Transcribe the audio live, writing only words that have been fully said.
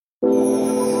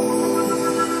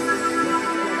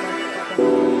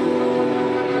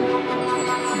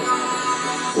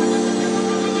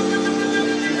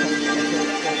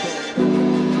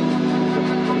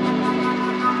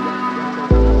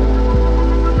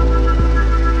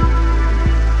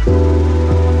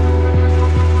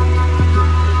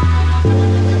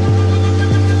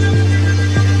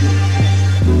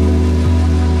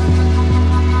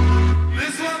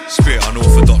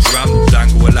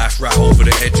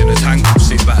in a tangle.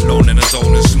 Sit back alone in a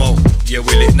zone and smoke. Yeah,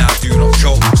 we lit now, do not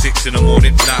choke. 6 in the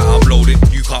morning, now I'm loaded.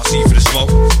 You can't see for the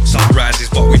smoke. Sun rises,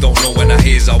 but we don't know when that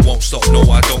is. I won't stop, no,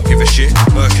 I don't give a shit.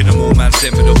 Murking them all, man,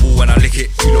 send me the ball when I lick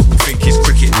it. You lot will think it's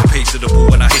cricket, the pace of the ball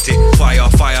when I hit it. Fire,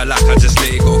 fire, like I just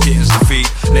let it go, kittens to feed.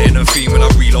 Letting them feed when I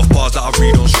reel off bars that I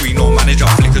read on screen. No manager,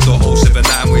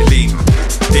 flicker.079, we're lean.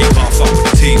 They can't fuck with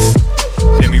the team.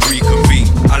 Then we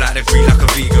reconvene. I like the green like a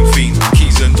vegan fiend.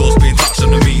 Keys and doors being touched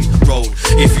on the mean road.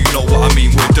 If you know what I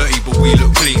mean, we're dirty but we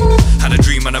look clean. Had a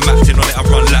dream and I'm acting on it, I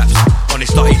run laps. On this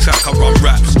dirty track, I run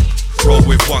raps. Roll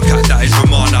with one cat, that is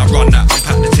Ramon, I run that.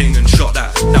 Unpack the ting and shot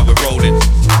that. Now we're rolling.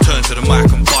 Turn to the mic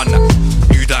and bun that.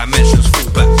 New dimensions, fall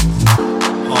back.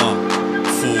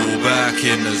 Fall back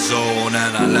in the zone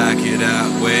and I like it that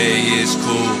way, it's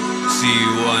cool. See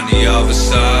you on the other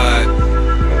side.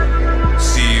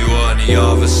 See you on the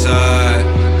other side.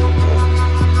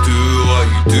 Do what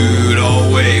you do,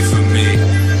 don't wait for me.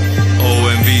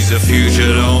 OMV's the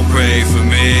future, don't pray for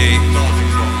me.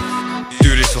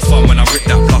 Do this for fun when I rip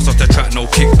that blast off the track, no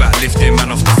kickback. Lifting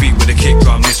man off the feet with a kick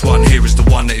drum. This one here is the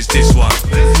one that is this one.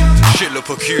 Shit look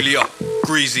peculiar,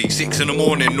 greasy. 6 in the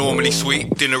morning, normally sweet.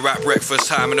 Dinner at breakfast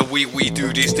time in the week. We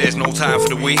do this, there's no time for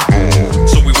the week.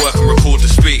 So we work and record the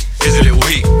speak. Here's a little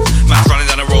heat. Man's running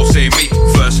down the road, say me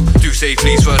first. Do say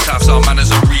please first, have some manners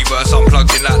and reverse. I'm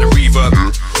plugged in like the reverb.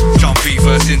 Jump feet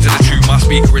first into the tube, my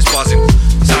speaker is buzzing.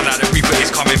 Sound like the reaper is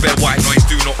coming. Bed white noise,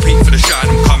 do not peek for the shine,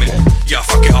 I'm coming. Yeah, I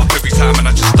fuck it up every time and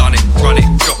I just done it. Run it,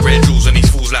 drop red jewels and these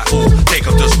fools like ooh. Take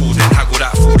up the school, then haggle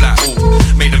that fool like ooh.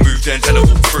 Make the move, then tell her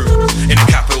walk through. In the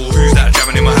capital, who's that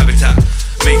jamming in my habitat?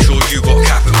 Make sure you got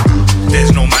capital.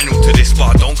 There's no manual to this,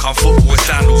 but don't come football with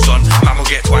sandals on. Man will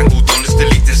get twangled on, let's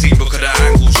delete the scene because the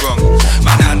angle's wrong.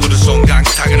 Man handle the song,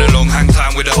 gangs tagging along, hang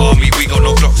time with the army. We got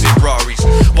no clocks in Ferraris,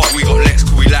 but we got Lex,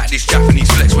 cause we like this Japanese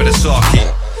flex with a sake.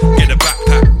 Get a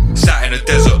backpack, sat in the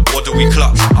desert, what do we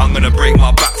clutch? I'm gonna break my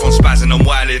back from spazzing and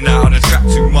wilding out on the track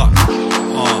too much.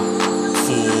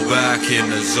 Fall back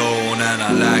in the zone and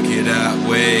I like it that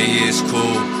way, it's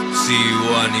cool. See you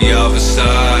on the other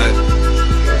side.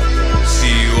 See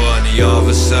you on the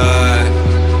other side.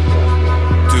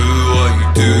 Do what you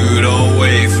do, don't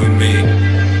wait for me.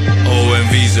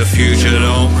 OMV's the future,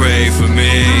 don't pray for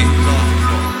me.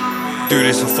 Do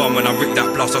this for fun when I rip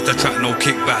that blast off the track, no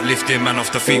kickback. Lifting man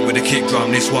off the feet with a kick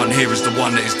drum. This one here is the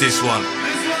one that is this one.